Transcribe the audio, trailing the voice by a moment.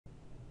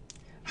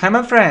Hi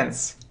my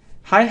friends!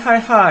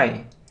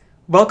 Hi!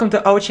 Welcome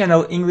to our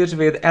channel English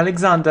with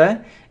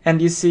Alexander,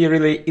 and you see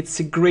really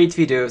it's a great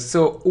video.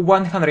 So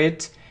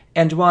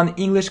 101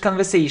 English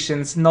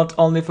conversations not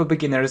only for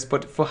beginners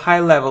but for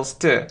high levels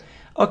too.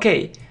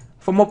 Okay,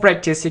 for more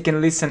practice you can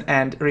listen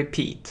and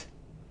repeat.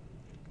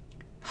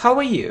 How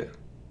are you?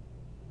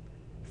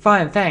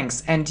 Fine,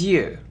 thanks, and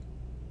you?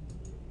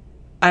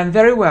 I'm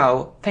very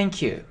well,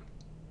 thank you.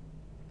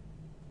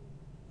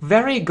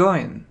 Where are you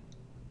going?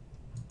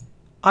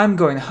 I'm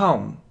going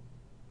home.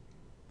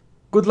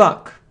 Good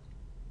luck.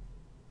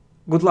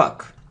 Good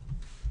luck.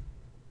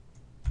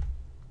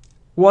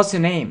 What's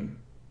your name?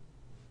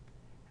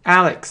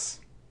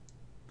 Alex.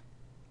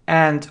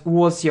 And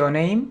what's your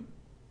name?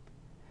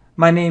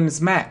 My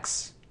name's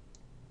Max.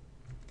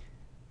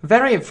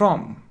 Where are you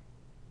from?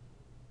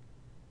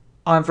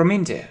 I'm from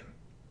India.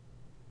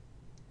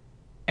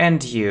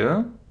 And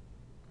you?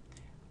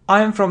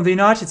 I'm from the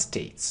United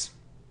States.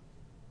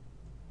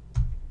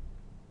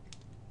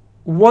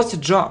 What's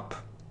your job?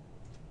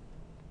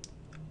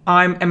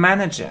 I'm a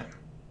manager.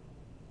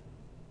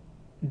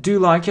 Do you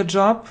like your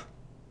job?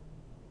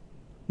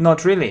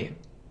 Not really.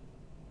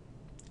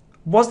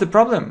 What's the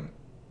problem?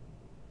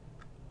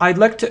 I'd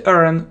like to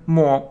earn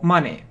more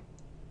money.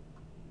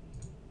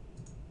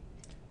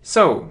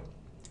 So,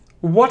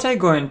 what are you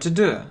going to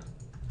do?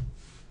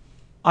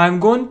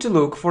 I'm going to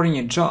look for a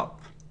new job.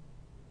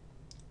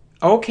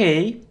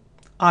 Okay,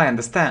 I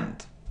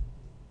understand.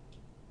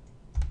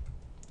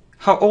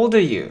 How old are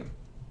you?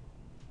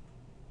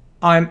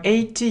 I'm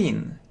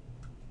 18.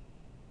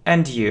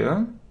 And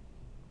you?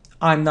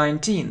 I'm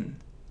 19.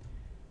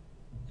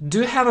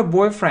 Do you have a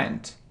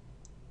boyfriend?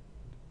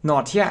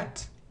 Not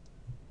yet.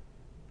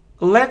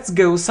 Let's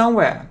go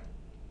somewhere.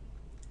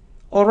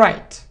 All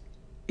right,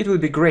 it will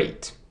be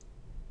great.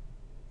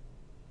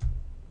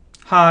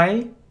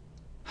 Hi.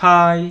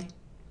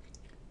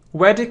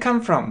 Where do you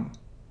come from?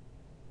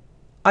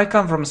 I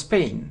come from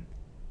Spain.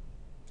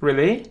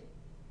 Really?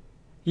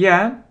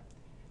 Yeah,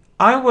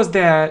 I was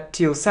there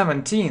till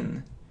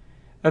 17.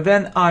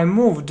 Then I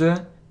moved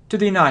to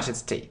the United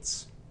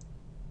States.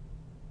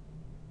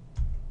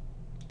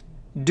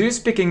 Do you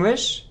speak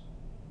English?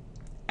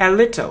 A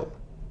little.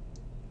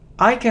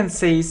 I can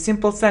say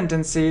simple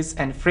sentences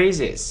and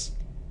phrases.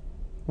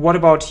 What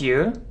about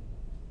you?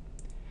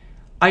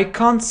 I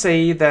can't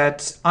say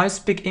that I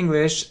speak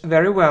English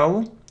very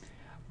well,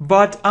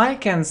 but I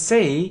can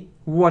say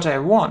what I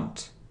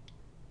want.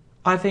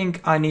 I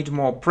think I need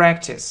more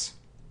practice.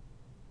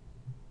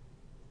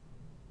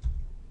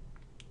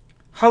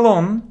 How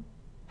long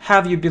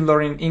have you been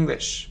learning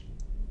English?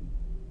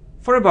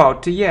 For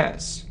about 2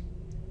 years.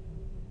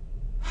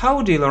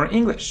 How do you learn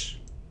English?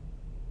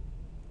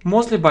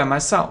 Mostly by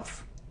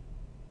myself.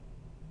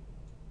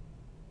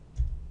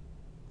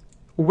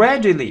 Where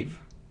do you live?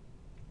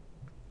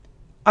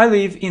 I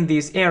live in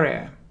this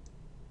area.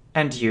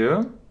 And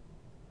you?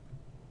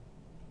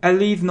 I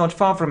live not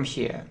far from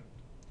here.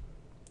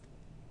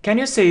 Can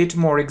you say it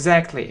more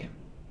exactly?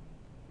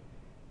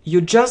 You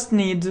just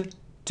need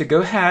to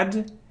go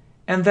ahead,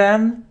 and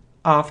then,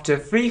 after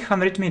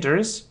 300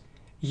 meters,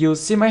 you'll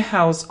see my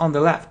house on the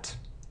left.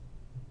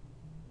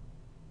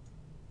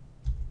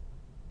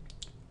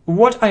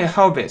 What are your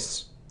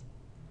hobbies?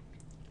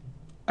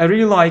 I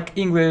really like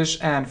English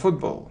and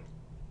football.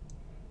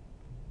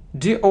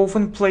 Do you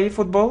often play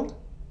football?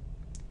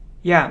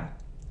 Yeah,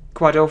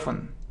 quite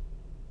often.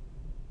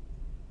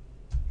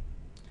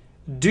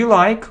 Do you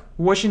like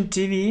watching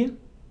TV?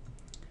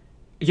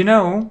 You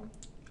know,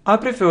 I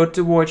prefer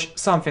to watch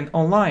something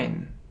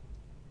online.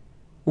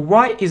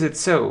 Why is it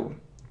so?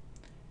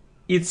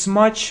 It's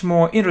much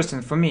more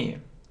interesting for me.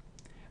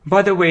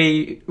 By the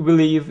way, we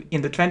live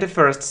in the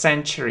 21st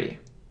century.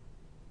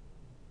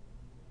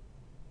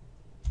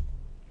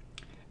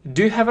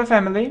 Do you have a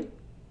family?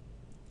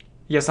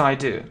 Yes, I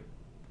do.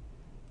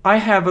 I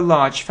have a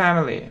large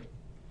family.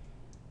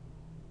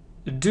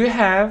 Do you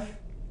have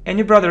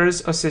any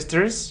brothers or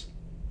sisters?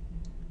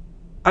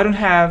 I don't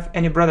have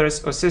any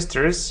brothers or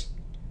sisters.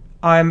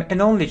 I'm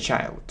an only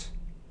child.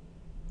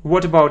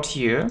 What about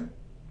you?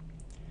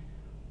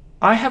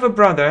 I have a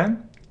brother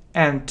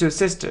and 2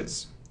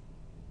 sisters.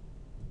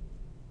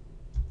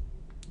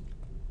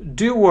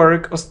 Do you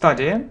work or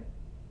study?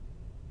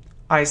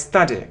 I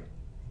study.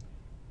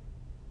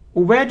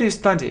 Where do you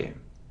study?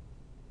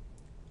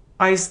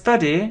 I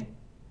study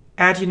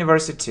at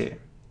university.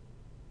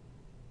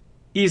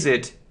 Is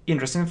it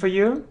interesting for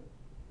you?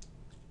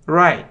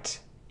 Right,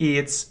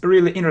 it's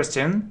really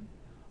interesting,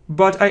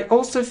 but I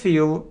also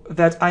feel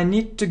that I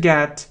need to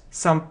get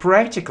some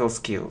practical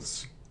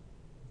skills.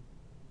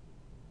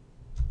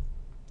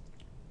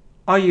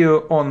 Are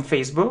you on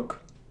Facebook?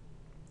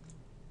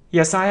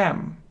 Yes, I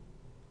am.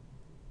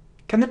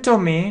 Can you tell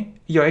me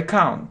your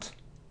account?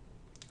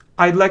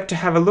 I'd like to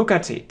have a look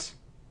at it.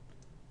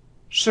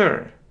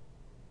 Sure.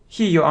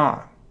 Here you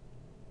are.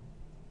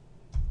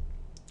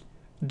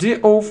 Do you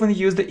often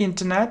use the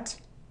internet?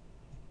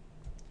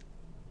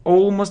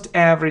 Almost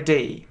every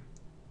day.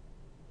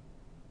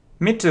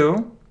 Me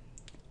too.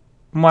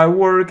 My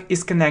work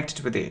is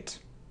connected with it.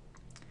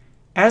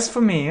 As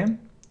for me,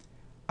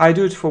 I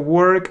do it for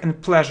work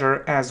and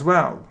pleasure as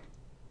well.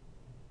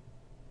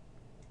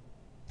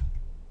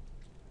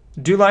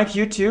 Do you like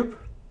YouTube?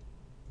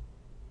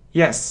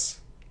 Yes,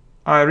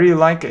 I really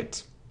like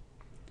it.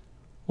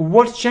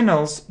 What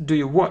channels do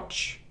you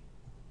watch?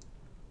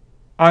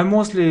 I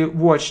mostly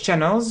watch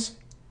channels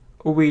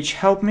which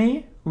help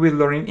me with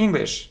learning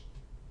English.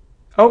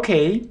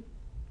 Okay,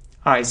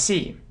 I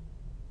see.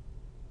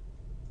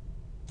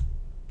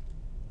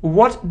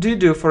 What do you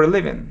do for a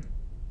living?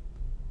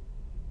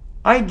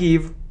 I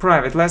give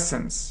private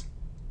lessons.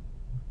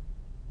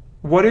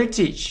 What do you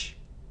teach?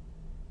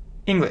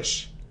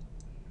 English.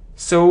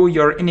 So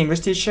you're an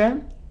English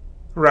teacher,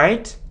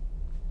 right?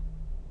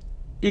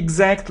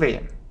 Exactly.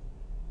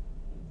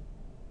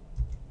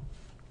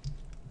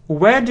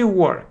 Where do you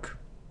work?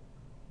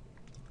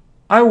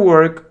 I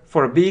work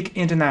for a big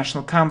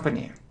international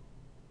company.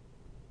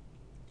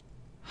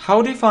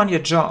 How do you find your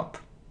job?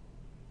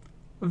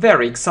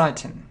 Very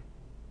exciting.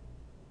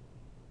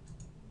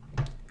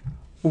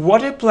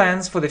 What are your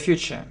plans for the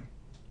future?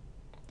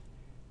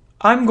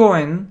 I'm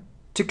going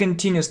to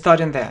continue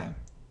studying there.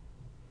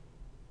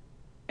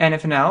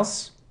 Anything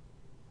else?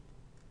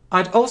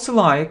 I'd also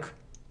like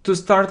to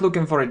start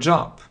looking for a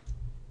job.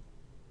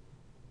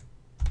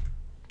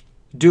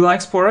 Do you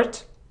like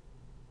sport?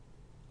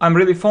 I'm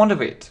really fond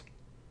of it.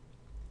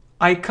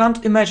 I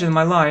can't imagine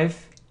my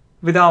life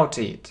without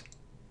it.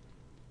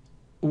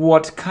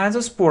 What kinds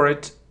of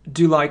sport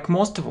do you like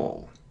most of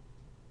all?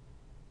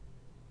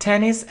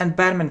 Tennis and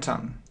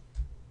badminton.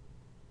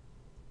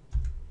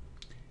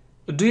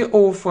 Do you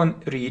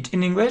often read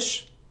in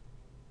English?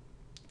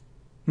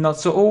 Not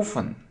so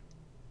often.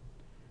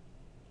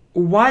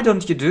 Why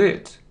don't you do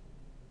it?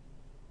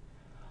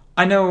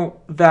 I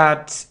know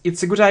that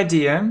it's a good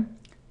idea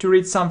to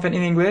read something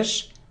in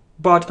English,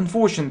 but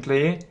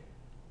unfortunately,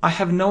 I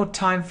have no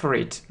time for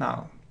it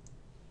now.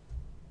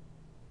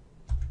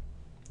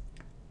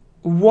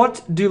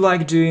 What do you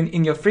like doing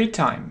in your free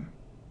time?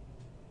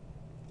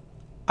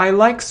 I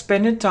like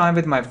spending time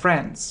with my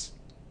friends.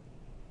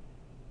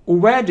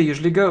 Where do you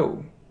usually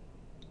go?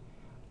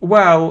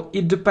 Well,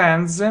 it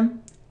depends,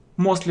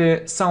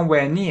 mostly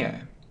somewhere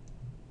near.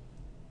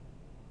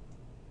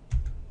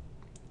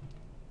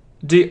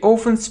 Do you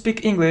often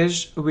speak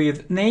English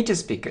with native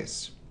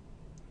speakers?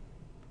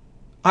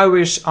 I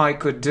wish I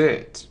could do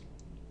it.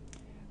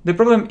 The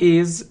problem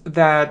is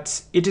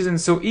that it isn't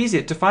so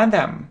easy to find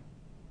them.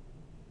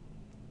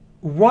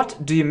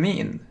 What do you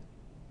mean?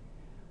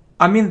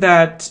 I mean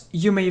that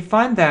you may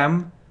find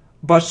them,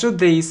 but should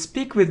they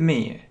speak with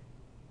me?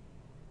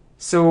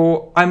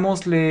 So I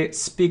mostly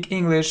speak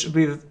English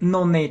with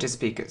non-native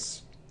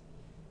speakers.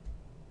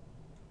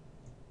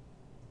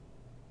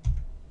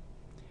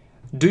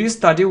 Do you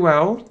study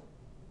well?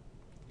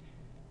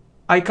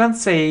 I can't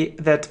say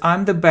that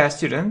I'm the best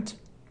student.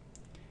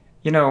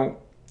 You know,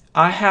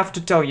 I have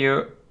to tell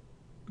you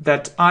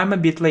that I'm a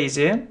bit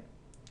lazy,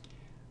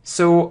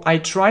 so I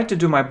try to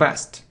do my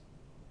best.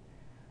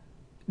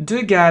 Do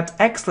you get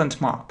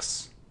excellent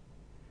marks?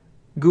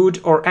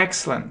 Good or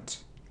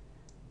excellent?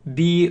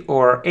 B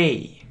or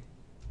A?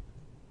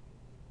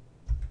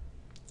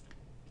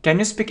 Can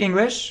you speak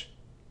English?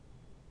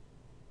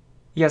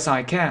 Yes,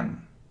 I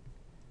can.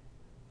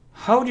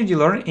 How did you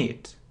learn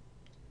it?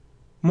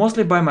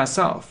 Mostly by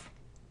myself.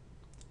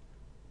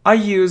 I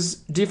use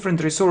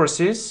different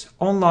resources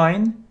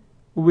online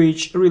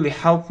which really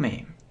help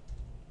me.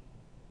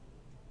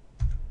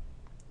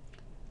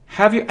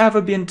 Have you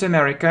ever been to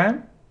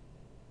America?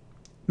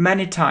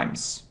 Many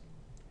times.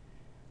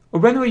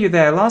 When were you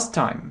there last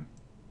time?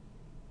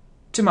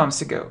 2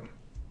 months ago.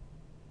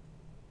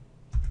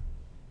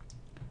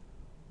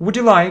 Would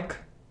you like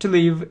to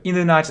live in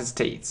the United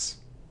States?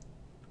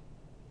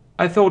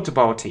 I thought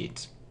about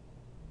it.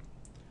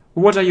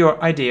 What are your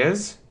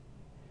ideas?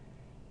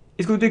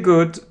 It could be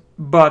good,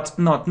 but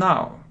not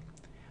now.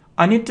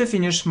 I need to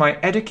finish my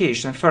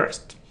education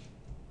first.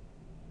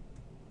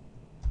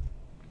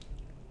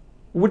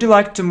 Would you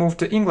like to move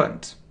to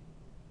England?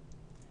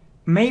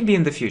 Maybe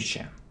in the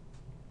future.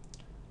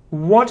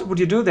 What would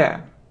you do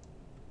there?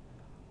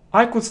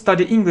 I could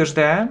study English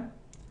there.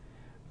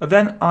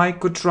 Then I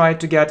could try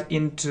to get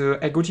into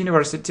a good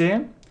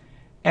university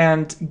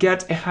and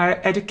get a higher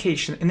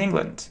education in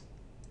England.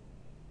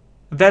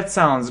 That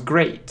sounds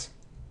great.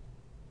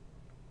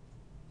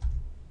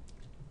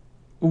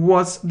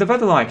 What's the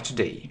weather like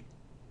today?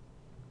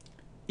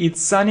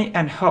 It's sunny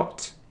and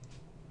hot.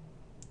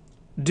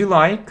 Do you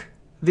like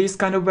this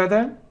kind of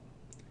weather?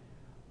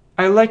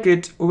 I like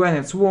it when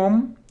it's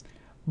warm,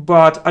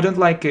 but I don't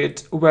like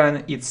it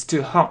when it's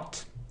too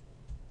hot.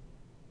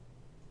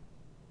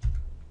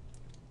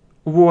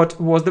 What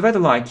was the weather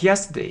like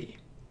yesterday?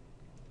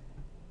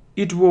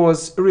 It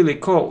was really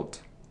cold.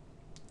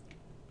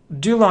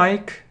 Do you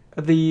like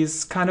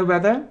this kind of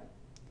weather?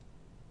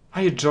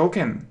 Are you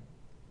joking?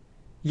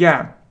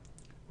 Yeah,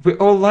 we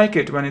all like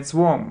it when it's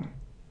warm.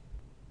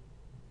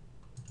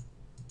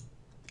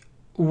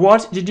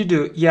 What did you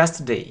do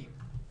yesterday?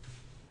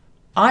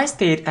 I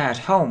stayed at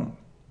home.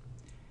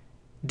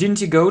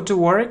 Didn't you go to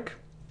work?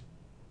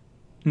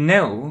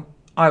 No,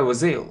 I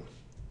was ill.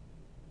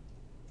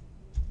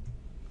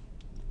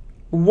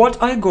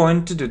 What are you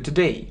going to do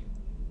today?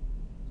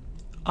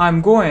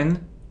 I'm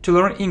going to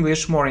learn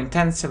English more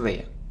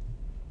intensively.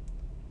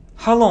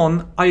 How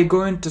long are you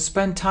going to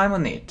spend time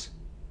on it?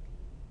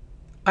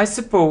 I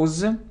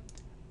suppose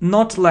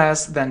not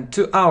less than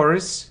 2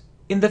 hours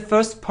in the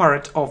first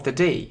part of the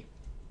day.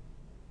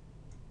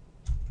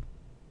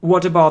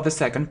 What about the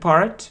second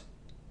part?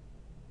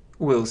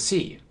 We'll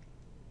see.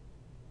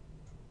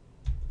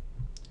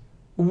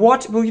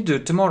 What will you do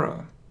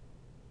tomorrow?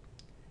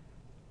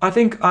 I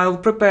think I'll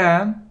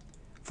prepare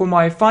for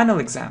my final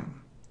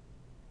exam.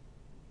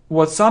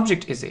 What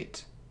subject is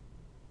it?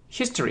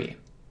 History.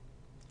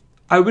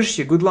 I wish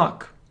you good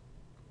luck.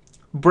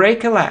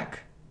 Break a leg.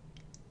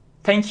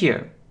 Thank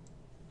you.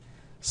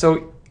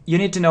 So you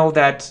need to know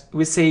that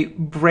we say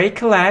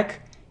break a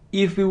leg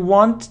if we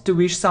want to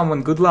wish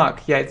someone good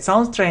luck. Yeah, it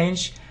sounds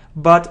strange,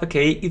 but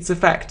okay, it's a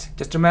fact.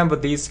 Just remember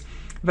this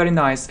very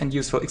nice and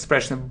useful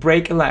expression,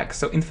 break a leg.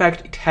 So in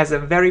fact, it has a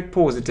very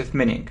positive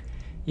meaning.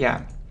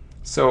 Yeah.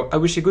 So I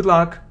wish you good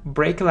luck.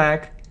 Break a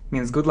leg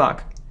means good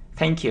luck.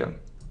 Thank you.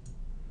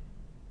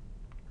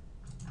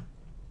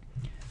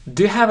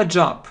 Do you have a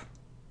job?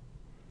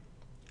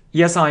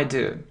 Yes, I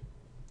do.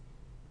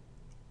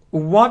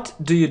 What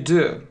do you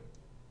do?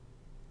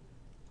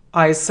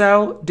 I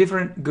sell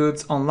different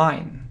goods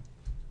online.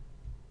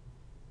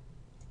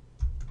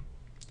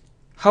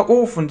 How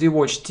often do you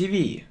watch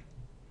TV?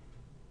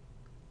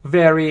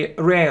 Very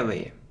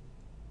rarely.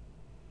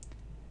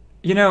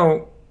 You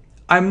know,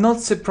 I'm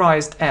not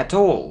surprised at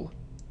all.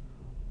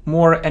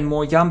 More and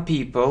more young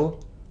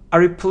people are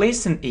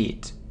replacing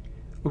it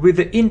with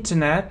the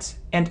internet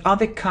and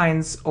other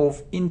kinds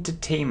of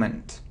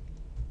entertainment.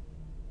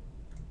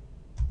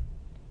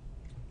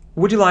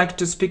 Would you like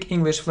to speak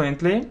English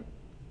fluently?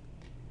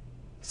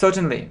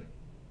 Certainly.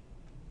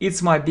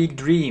 It's my big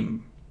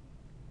dream.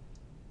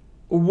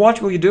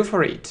 What will you do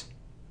for it?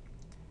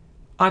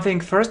 I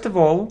think first of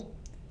all,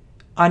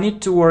 I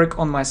need to work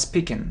on my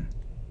speaking.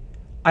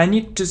 I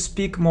need to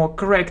speak more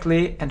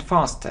correctly and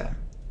faster.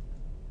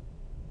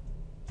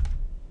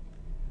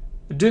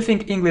 Do you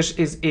think English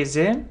is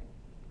easy?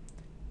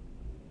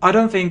 I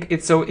don't think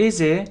it's so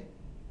easy,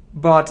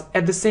 but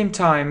at the same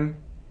time,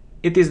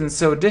 it isn't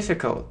so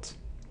difficult.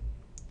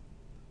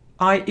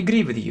 I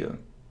agree with you.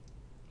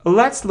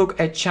 Let's look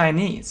at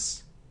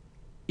Chinese.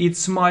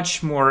 It's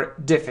much more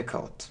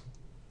difficult.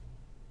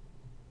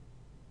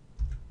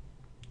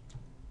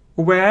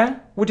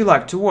 Where would you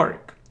like to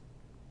work?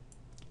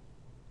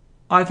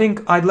 I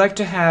think I'd like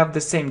to have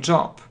the same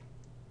job.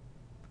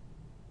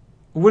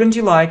 Wouldn't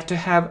you like to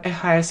have a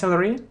higher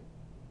salary?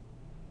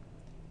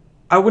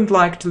 I wouldn't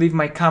like to leave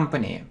my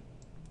company.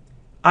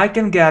 I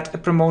can get a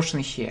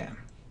promotion here.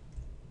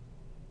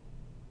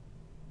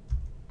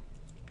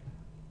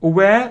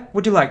 Where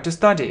would you like to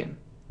study?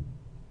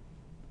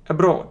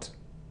 Abroad.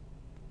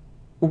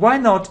 Why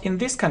not in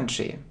this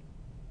country?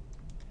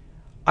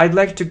 I'd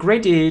like to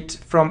graduate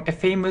from a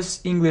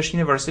famous English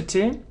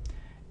university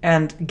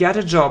and get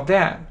a job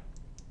there.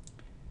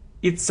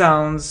 It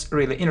sounds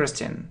really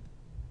interesting.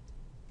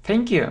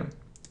 Thank you.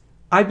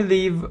 I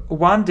believe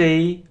one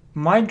day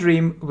my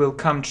dream will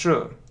come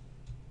true.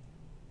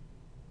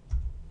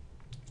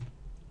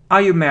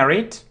 Are you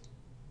married?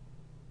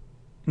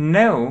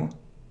 No,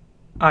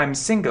 I'm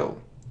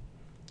single.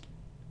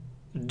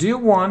 Do you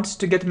want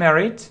to get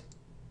married?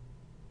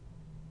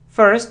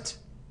 First,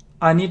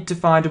 I need to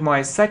find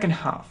my second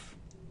half.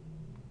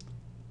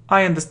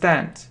 I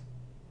understand.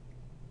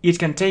 It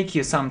can take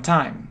you some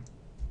time.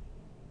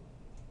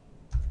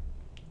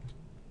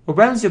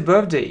 When's your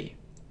birthday?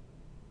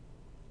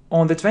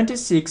 On the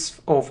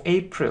 26th of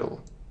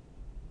April.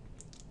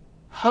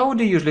 How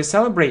do you usually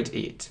celebrate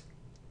it?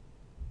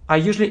 I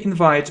usually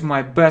invite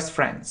my best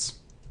friends.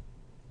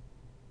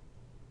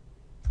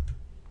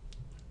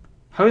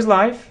 How is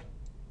life?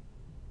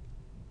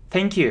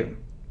 Thank you.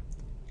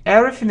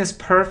 Everything is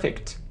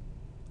perfect.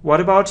 What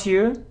about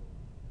you?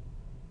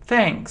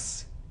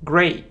 Thanks.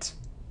 Great.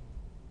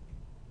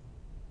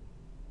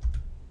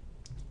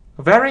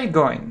 Where are you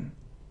going?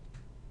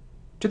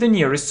 To the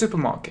nearest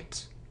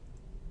supermarket.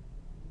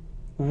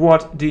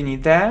 What do you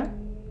need there?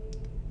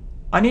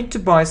 I need to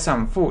buy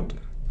some food.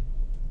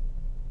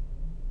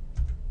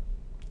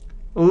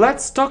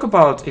 Let's talk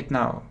about it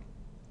now.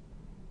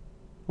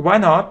 Why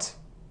not?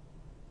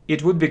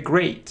 It would be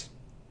great.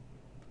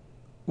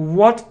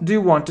 What do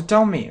you want to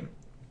tell me?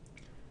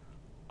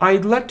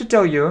 I'd like to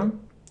tell you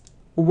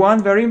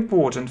one very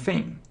important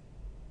thing.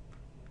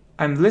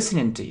 I'm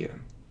listening to you.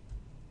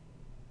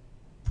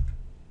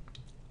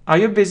 Are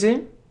you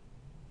busy?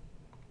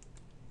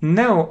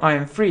 No, I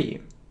am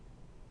free.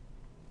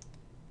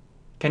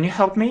 Can you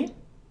help me?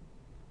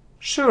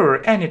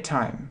 Sure,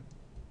 anytime.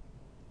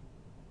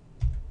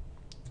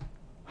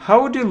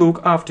 How do you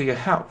look after your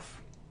health?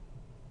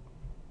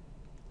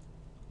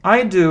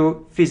 I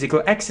do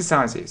physical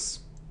exercises.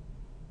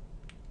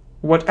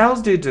 What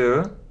else do you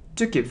do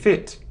to keep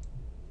fit?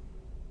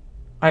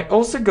 I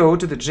also go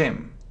to the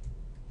gym.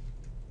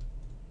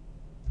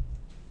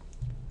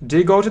 Do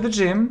you go to the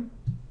gym?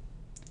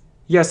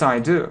 Yes, I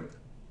do.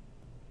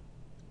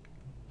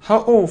 How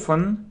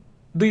often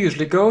do you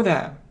usually go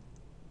there?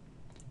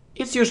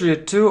 It's usually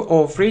 2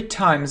 or 3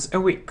 times a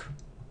week.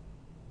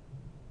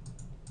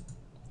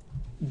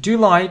 Do you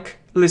like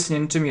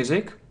listening to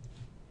music?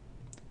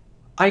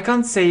 I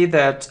can't say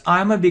that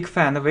I'm a big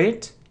fan of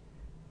it,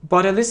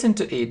 but I listen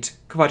to it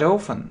quite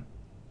often.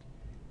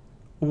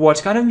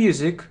 What kind of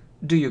music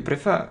do you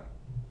prefer?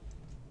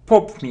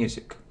 Pop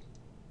music.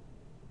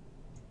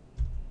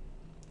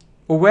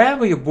 Where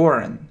were you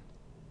born?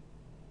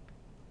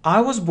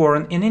 I was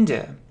born in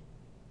India.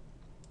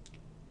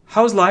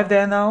 How's life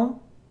there now?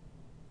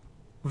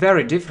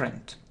 Very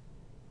different.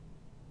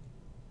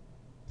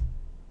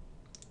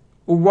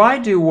 Why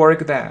do you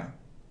work there?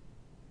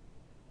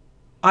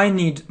 I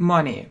need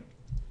money.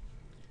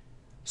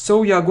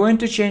 So you are going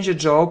to change your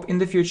job in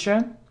the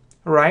future,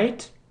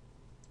 right?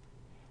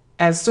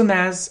 As soon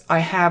as I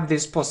have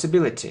this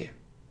possibility.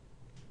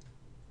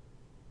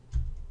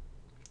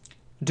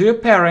 Do your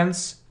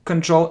parents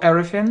control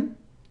everything?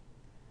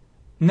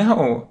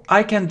 No,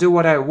 I can do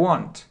what I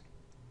want.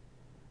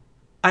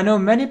 I know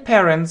many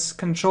parents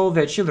control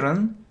their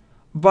children,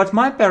 but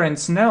my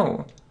parents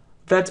know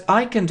that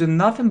I can do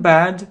nothing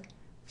bad,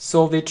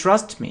 so they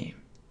trust me.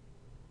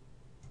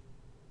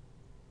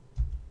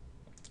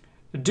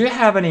 Do you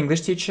have an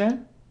English teacher?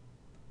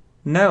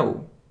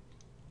 No,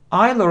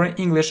 I learn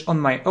English on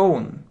my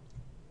own.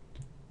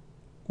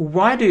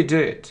 Why do you do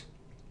it?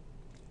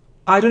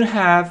 I don't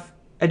have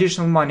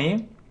additional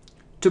money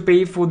to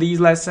pay for these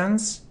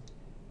lessons,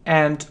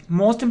 and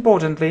most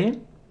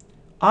importantly,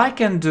 I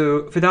can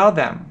do without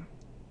them.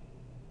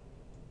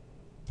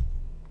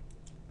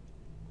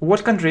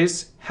 What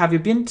countries have you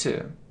been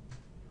to?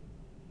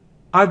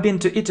 I've been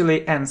to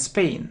Italy and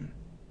Spain.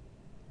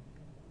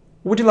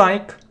 Would you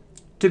like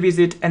to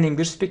visit an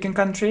English-speaking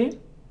country?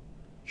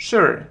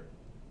 Sure.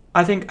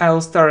 I think I'll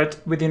start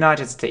with the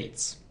United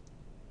States.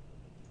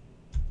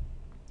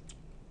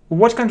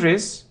 What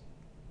countries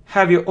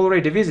have you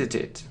already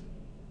visited?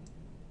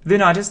 The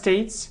United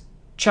States,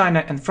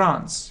 China and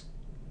France.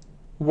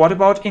 What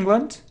about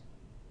England?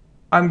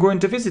 I'm going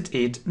to visit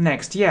it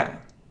next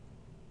year.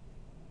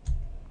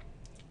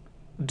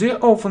 Do you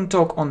often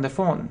talk on the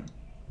phone?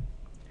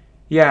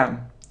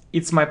 Yeah,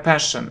 it's my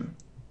passion.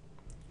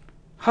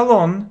 How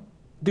long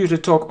do you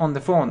talk on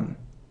the phone?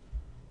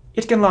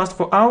 It can last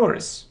for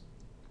hours.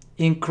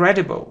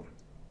 Incredible.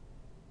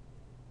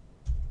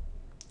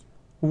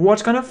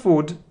 What kind of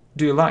food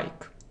do you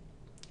like?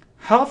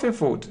 Healthy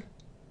food.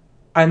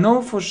 I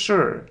know for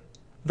sure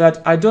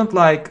that I don't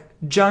like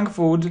junk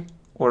food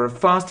or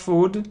fast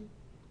food.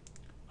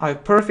 I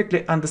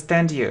perfectly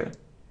understand you.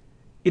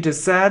 It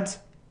is sad,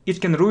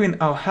 it can ruin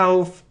our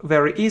health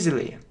very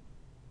easily.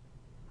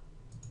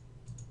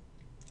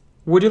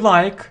 Would you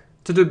like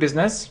to do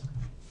business?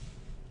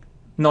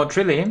 Not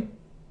really.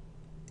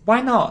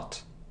 Why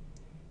not?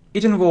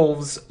 It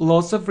involves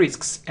lots of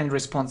risks and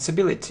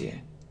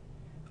responsibility.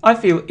 I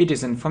feel it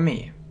isn't for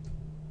me.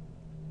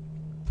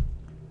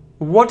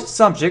 What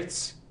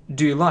subjects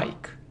do you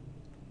like?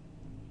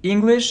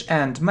 English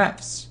and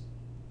maths.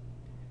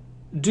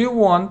 Do you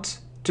want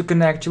to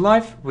connect your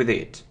life with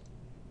it?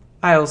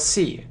 I'll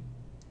see.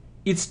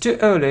 It's too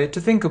early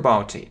to think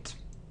about it.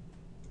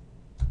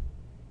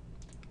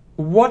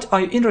 What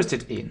are you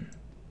interested in?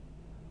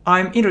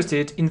 I'm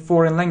interested in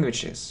foreign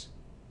languages.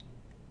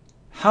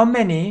 How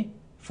many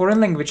foreign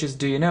languages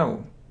do you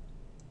know?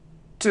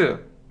 2.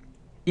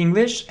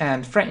 English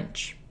and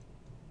French.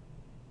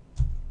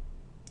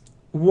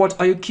 What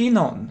are you keen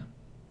on?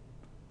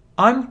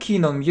 I'm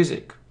keen on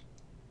music.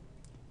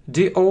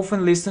 Do you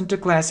often listen to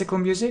classical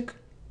music?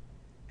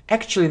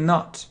 Actually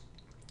not.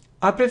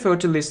 I prefer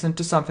to listen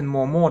to something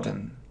more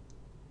modern.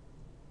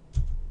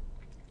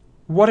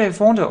 What are you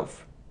fond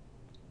of?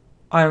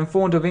 I am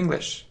fond of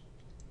English.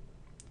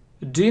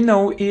 Do you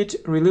know it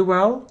really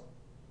well?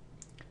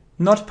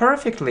 Not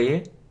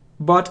perfectly,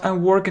 but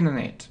I'm working on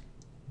it.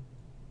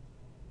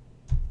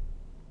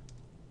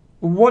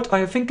 What are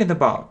you thinking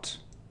about?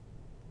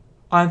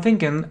 I'm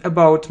thinking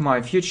about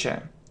my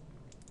future.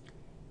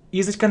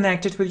 Is it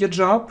connected with your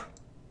job?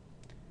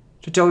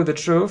 To tell you the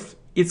truth,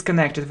 it's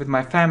connected with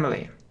my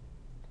family.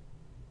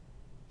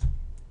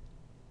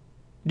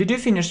 Did you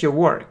finish your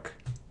work?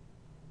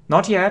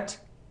 Not yet.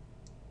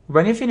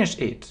 When you finish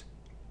it?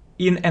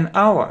 In an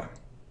hour.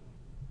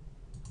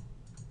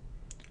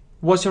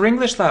 What's your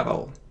English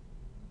level?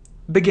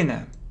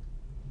 Beginner.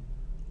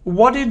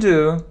 What do you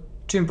do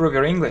to improve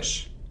your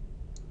English?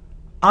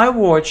 I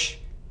watch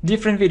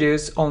different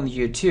videos on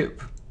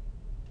YouTube.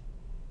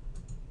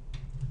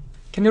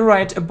 Can you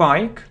ride a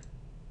bike?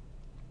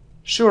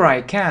 Sure,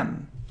 I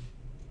can.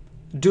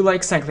 Do you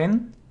like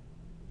cycling?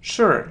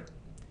 Sure.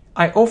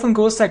 I often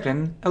go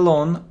cycling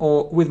alone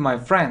or with my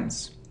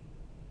friends.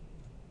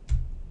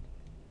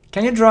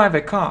 Can you drive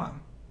a car?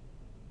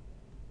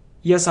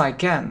 Yes, I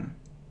can.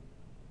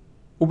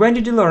 When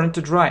did you learn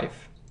to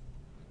drive?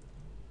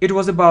 It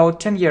was about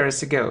 10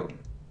 years ago.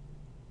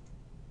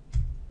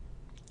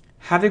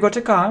 Have you got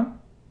a car?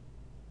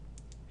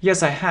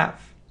 Yes, I have.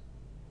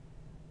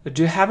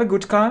 Do you have a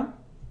good car?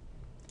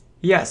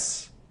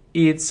 Yes,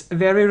 it's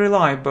very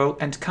reliable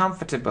and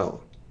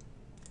comfortable.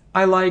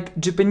 I like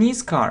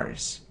Japanese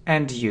cars.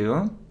 And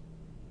you?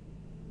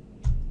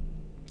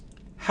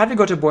 Have you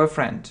got a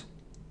boyfriend?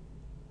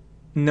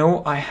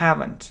 No, I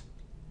haven't.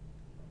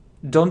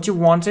 Don't you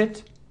want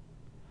it?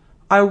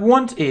 I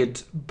want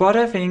it, but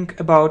I think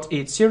about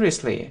it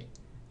seriously.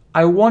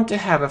 I want to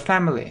have a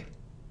family.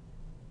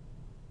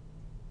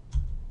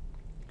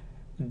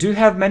 Do you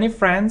have many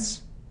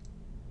friends?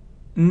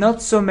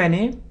 Not so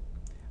many,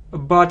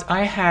 but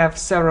I have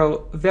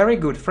several very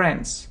good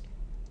friends.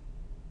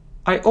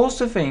 I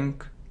also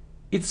think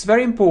it's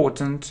very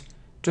important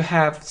to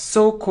have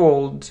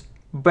so-called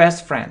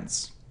best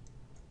friends.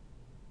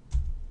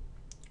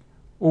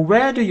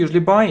 Where do you usually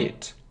buy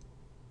it?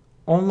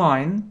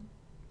 Online.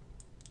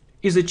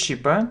 Is it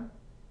cheaper?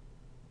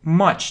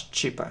 Much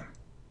cheaper.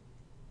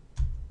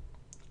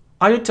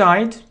 Are you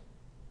tired?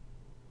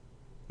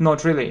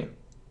 Not really.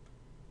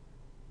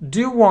 Do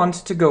you want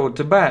to go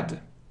to bed?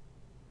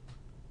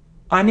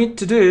 I need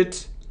to do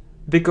it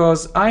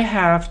because I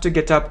have to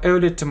get up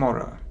early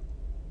tomorrow.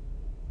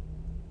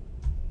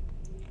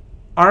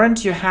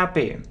 Aren't you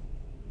happy?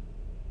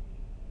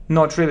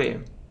 Not really.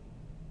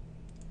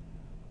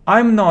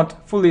 I'm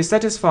not fully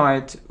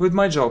satisfied with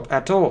my job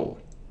at all.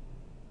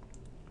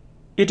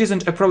 It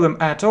isn't a problem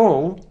at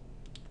all.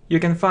 You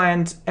can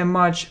find a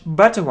much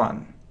better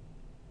one.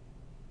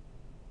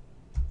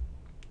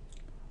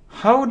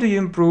 How do you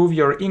improve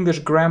your English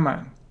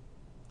grammar?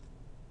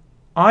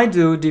 I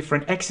do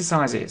different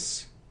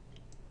exercises.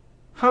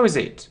 How is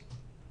it?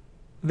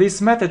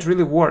 This method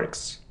really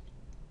works.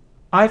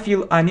 I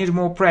feel I need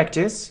more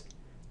practice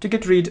to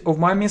get rid of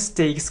my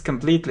mistakes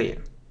completely.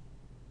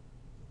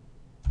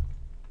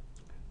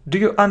 Do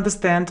you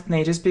understand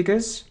native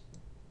speakers?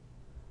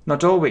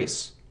 Not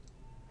always.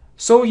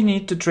 So you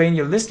need to train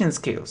your listening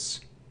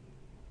skills.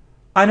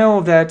 I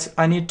know that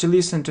I need to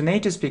listen to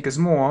native speakers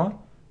more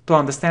to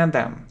understand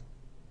them.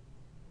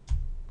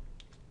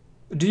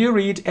 Do you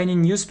read any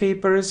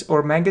newspapers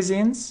or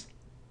magazines?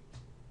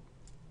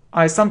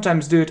 I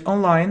sometimes do it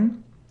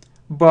online,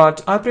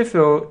 but I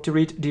prefer to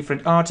read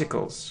different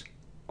articles,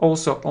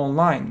 also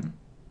online.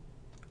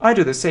 I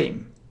do the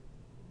same.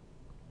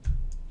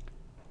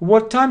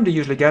 What time do you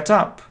usually get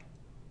up?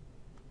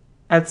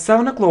 At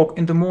 7 o'clock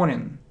in the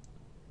morning.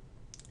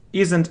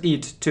 Isn't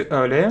it too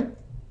early?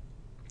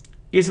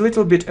 It's a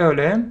little bit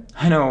early,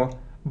 I know,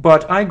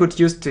 but I got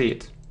used to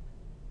it.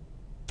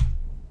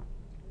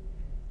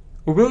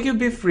 Will you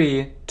be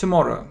free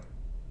tomorrow?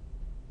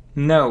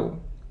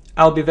 No,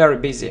 I'll be very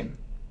busy.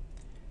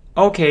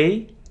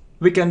 Okay,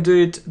 we can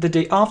do it the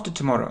day after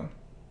tomorrow.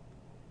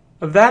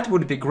 That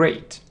would be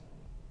great.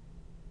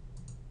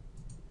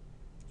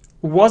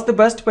 What's the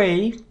best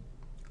way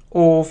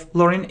of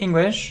learning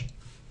English?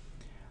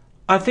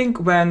 I think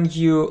when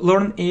you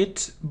learn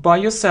it by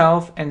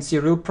yourself and see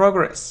real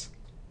progress.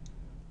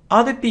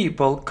 Other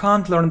people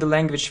can't learn the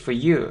language for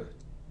you.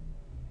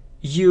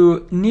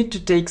 You need to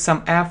take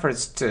some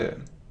efforts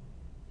too.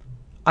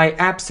 I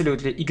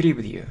absolutely agree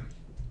with you.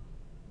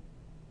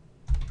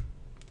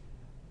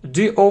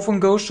 Do you often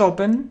go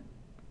shopping?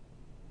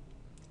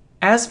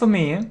 As for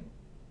me,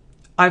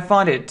 I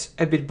find it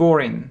a bit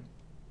boring.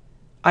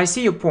 I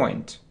see your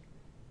point.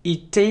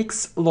 It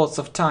takes lots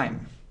of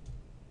time.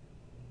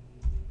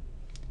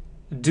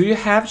 Do you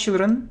have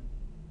children?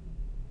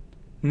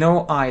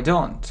 No, I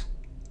don't.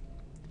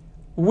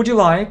 Would you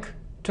like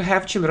to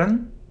have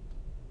children?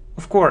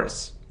 Of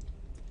course.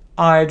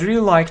 I'd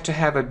really like to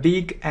have a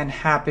big and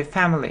happy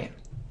family.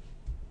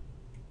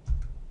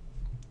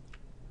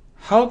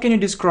 How can you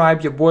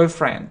describe your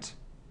boyfriend?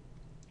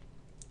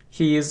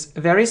 He is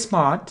very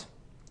smart,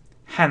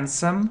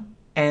 handsome,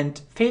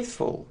 and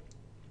faithful.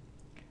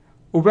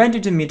 When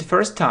did you meet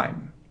first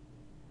time?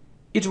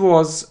 It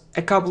was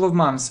a couple of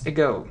months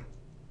ago.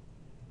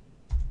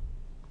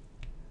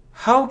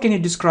 How can you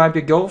describe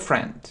your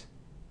girlfriend?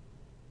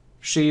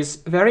 She is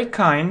very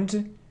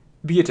kind,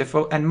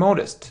 beautiful, and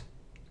modest.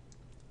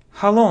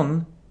 How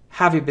long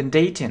have you been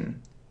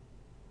dating?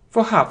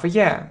 For half a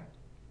year.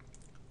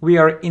 We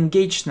are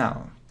engaged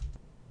now.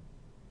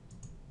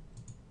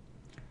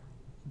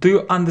 Do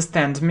you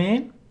understand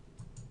me?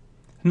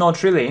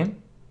 Not really.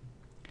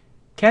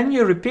 Can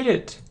you repeat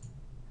it?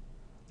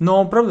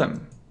 No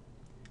problem.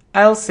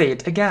 I'll say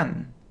it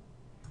again.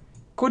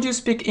 Could you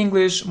speak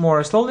English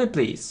more slowly,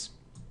 please?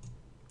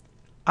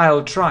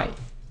 I'll try.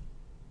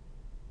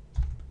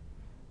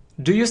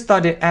 Do you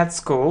study at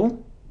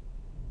school?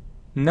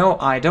 No,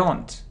 I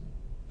don't.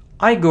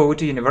 I go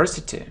to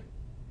university.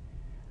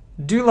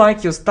 Do you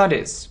like your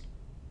studies?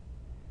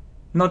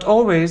 Not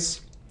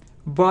always,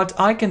 but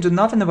I can do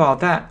nothing about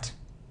that.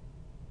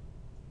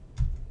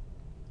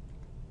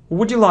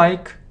 Would you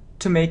like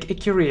to make a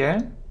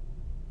career?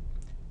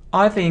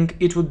 I think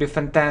it would be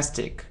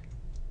fantastic.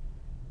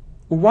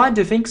 Why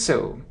do you think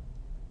so?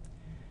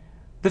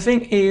 The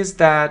thing is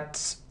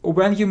that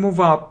when you move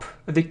up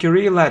the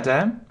career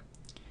ladder,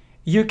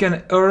 you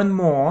can earn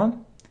more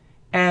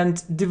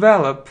and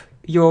develop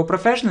your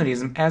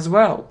professionalism as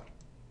well.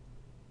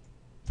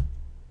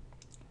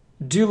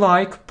 Do you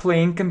like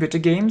playing computer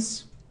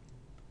games?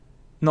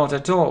 Not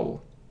at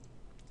all.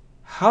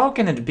 How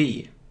can it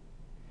be?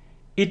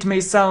 It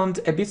may sound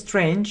a bit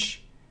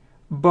strange,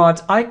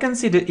 but I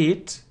consider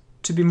it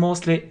to be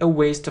mostly a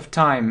waste of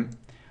time.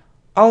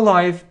 Our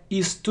life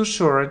is too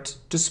short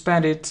to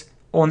spend it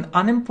on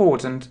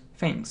unimportant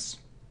things.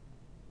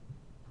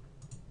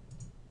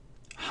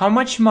 How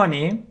much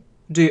money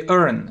do you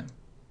earn?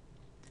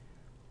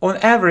 On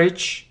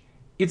average,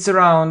 it's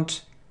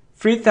around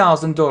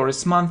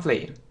 $3,000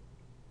 monthly.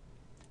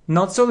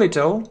 Not so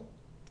little,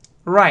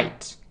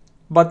 right,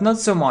 but not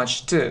so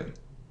much too.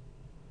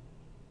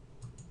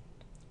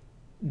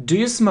 Do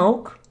you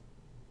smoke?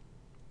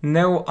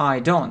 No, I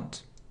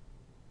don't.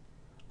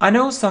 I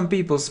know some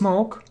people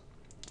smoke,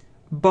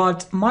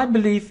 but my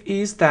belief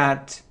is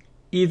that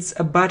it's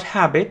a bad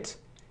habit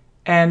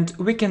and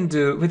we can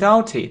do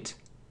without it.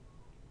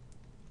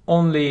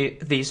 Only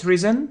this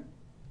reason?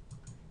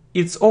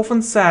 It's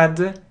often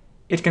said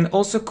it can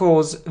also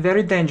cause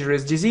very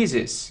dangerous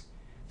diseases,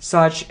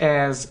 such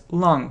as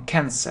lung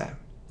cancer.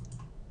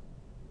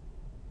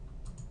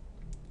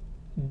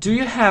 Do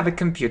you have a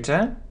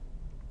computer?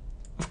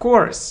 Of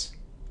course.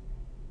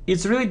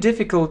 It's really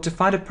difficult to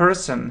find a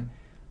person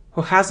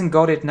who hasn't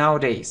got it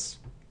nowadays.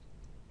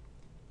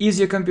 Is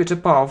your computer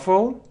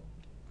powerful?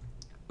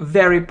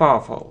 Very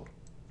powerful.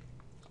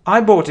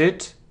 I bought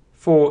it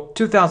for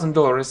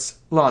 $2,000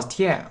 last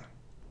year.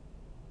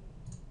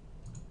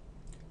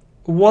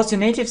 What's your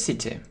native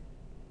city?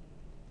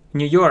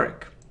 New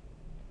York.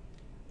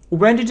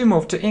 When did you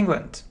move to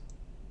England?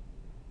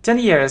 10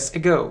 years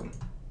ago.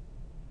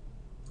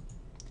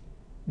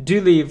 Do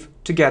you live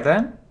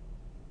together?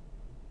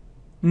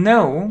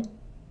 No,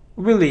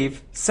 we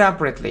live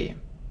separately.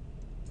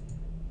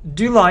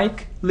 Do you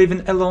like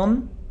living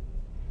alone?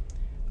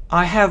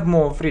 I have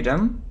more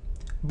freedom,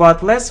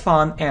 but less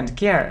fun and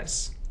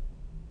cares.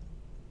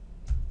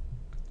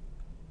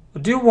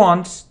 Do you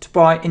want to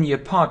buy a new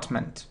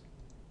apartment?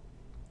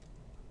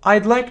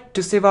 I'd like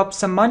to save up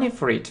some money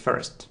for it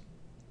first.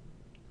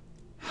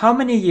 How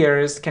many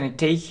years can it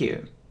take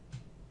you?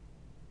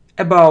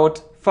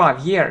 About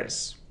 5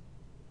 years.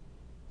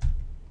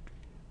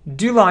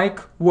 Do you like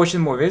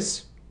watching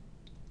movies?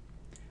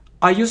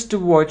 I used to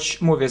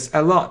watch movies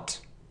a lot.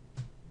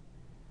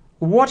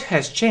 What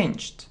has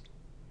changed?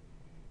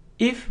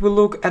 If we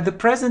look at the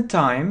present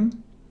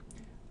time,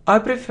 I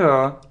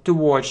prefer to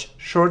watch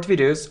short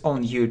videos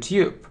on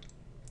YouTube.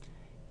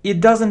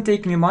 It doesn't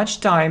take me much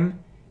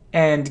time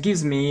and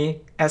gives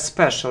me a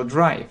special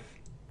drive.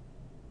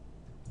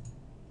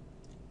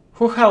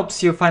 Who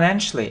helps you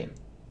financially?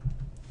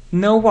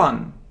 No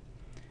one.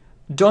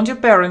 Don't your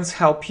parents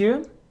help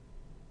you?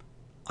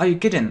 Are you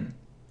kidding?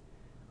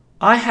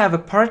 I have a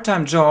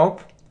part-time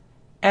job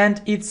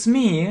and it's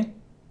me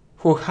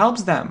who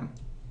helps them.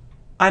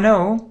 I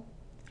know,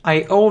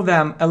 I owe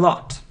them a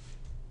lot.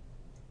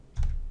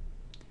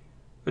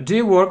 Do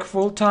you work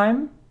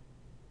full-time?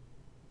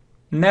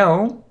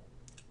 No,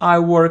 I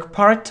work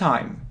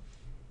part-time.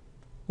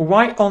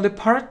 Why only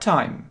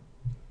part-time?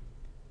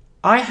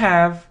 I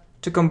have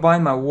to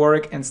combine my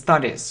work and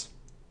studies.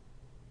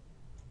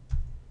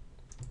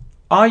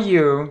 Are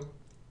you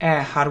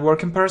a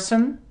hardworking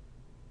person?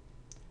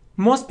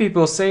 Most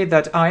people say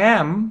that I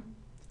am,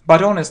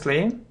 but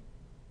honestly,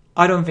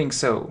 I don't think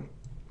so.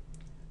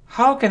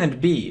 How can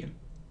it be?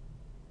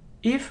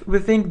 If we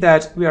think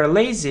that we are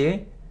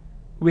lazy,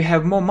 we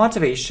have more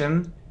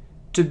motivation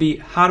to be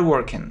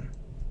hardworking.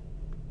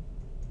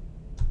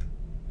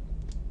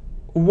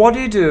 What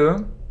do you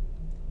do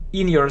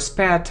in your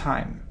spare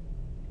time?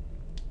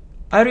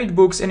 I read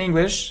books in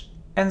English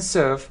and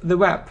surf the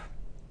web.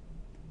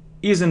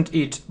 Isn't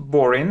it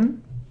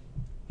boring?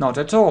 Not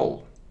at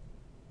all.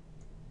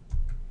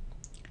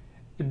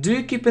 Do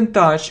you keep in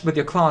touch with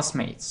your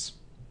classmates?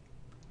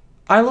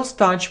 I lost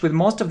touch with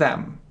most of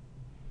them.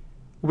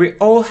 We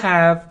all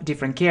have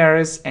different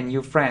careers and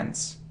new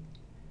friends.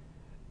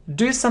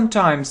 Do you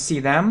sometimes see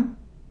them?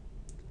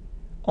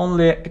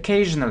 Only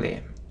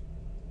occasionally.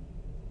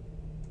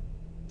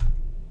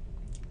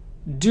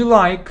 Do you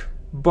like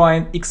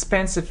buying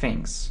expensive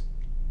things?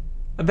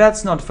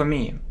 That's not for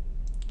me.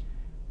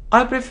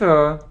 I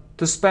prefer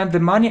to spend the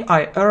money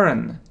I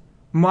earn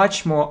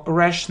much more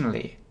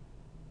rationally.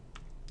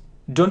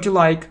 Don't you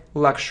like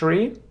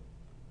luxury?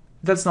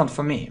 That's not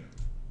for me.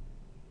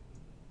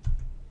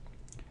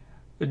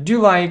 Do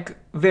you like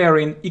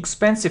wearing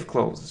expensive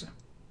clothes?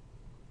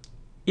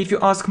 If you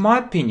ask my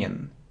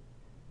opinion,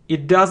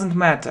 it doesn't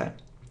matter,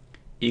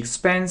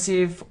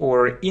 expensive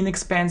or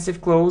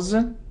inexpensive clothes,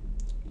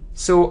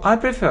 so I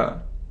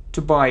prefer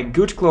to buy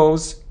good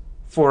clothes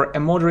for a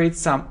moderate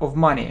sum of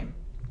money.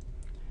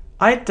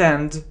 I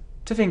tend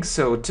to think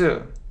so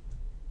too.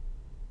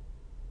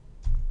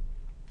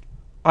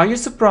 Are you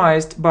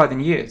surprised by the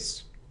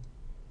news?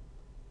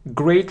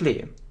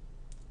 Greatly.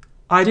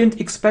 I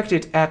didn't expect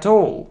it at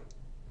all.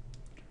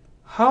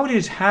 How did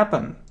it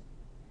happen?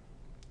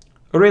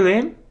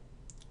 Really?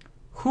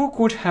 Who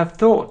could have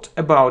thought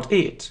about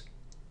it?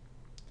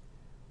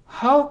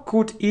 How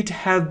could it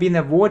have been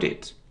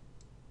avoided?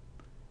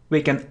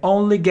 We can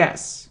only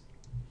guess.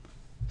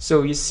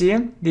 So you see,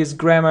 this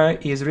grammar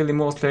is really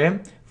mostly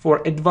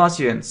for advanced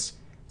students.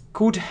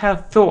 Could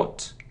have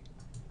thought.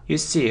 You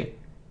see,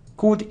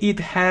 could it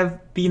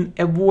have been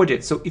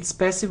avoided? So it's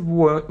passive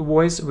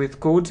voice with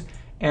could,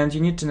 and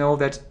you need to know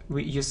that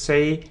you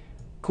say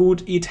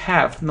could it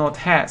have, not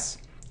has.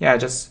 Yeah,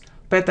 just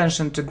pay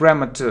attention to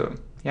grammar too.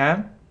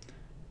 Yeah?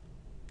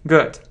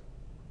 Good.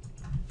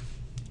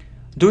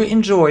 Do you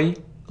enjoy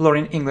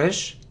learning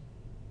English?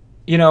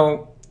 You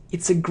know,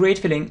 it's a great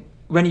feeling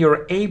when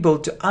you're able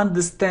to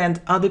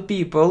understand other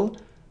people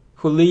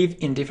who live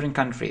in different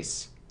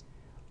countries.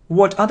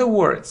 What other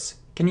words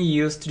can you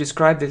use to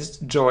describe this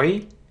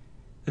joy,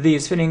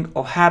 this feeling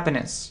of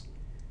happiness?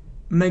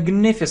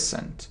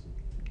 Magnificent,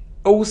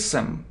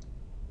 awesome,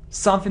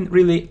 something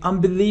really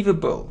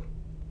unbelievable.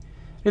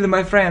 Really,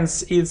 my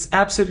friends, it's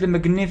absolutely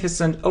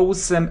magnificent,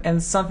 awesome,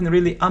 and something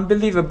really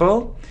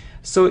unbelievable.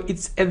 So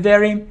it's a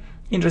very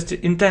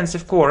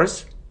intensive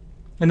course,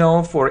 you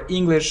know, for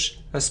English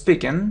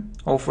speaking,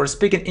 or for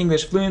speaking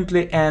English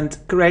fluently and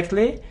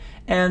correctly.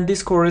 And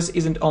this course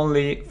isn't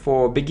only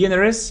for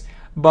beginners,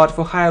 but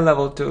for higher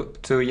level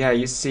to yeah,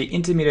 you see,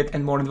 intermediate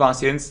and more advanced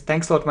students.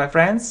 Thanks a lot, my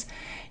friends.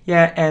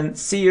 Yeah, and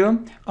see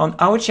you on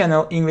our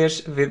channel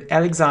English with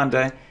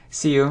Alexander.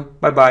 See you.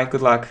 Bye bye.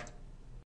 Good luck.